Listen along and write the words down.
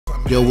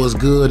Yo, what's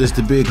good? It's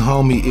the big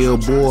homie Ill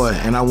Boy,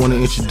 and I want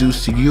to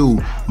introduce to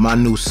you my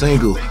new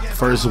single,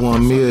 First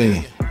 1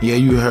 Million. Yeah,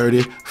 you heard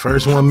it.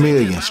 First 1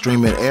 Million.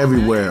 Streaming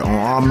everywhere on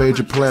all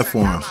major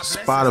platforms.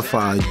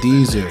 Spotify,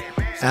 Deezer,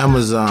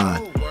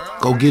 Amazon.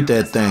 Go get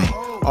that thing.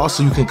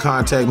 Also, you can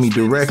contact me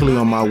directly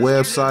on my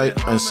website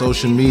and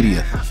social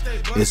media.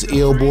 It's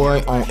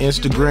illboy on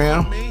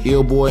Instagram,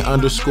 illboy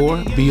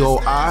 _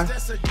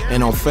 BOI,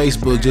 and on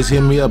Facebook, just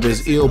hit me up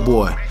as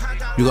illboy.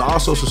 You can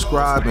also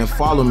subscribe and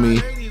follow me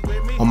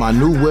on my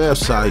new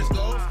website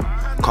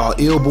called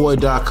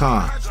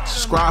illboy.com.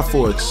 Subscribe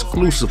for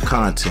exclusive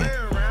content.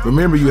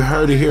 Remember, you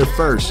heard it here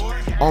first,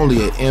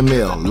 only at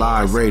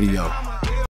MNLR Radio.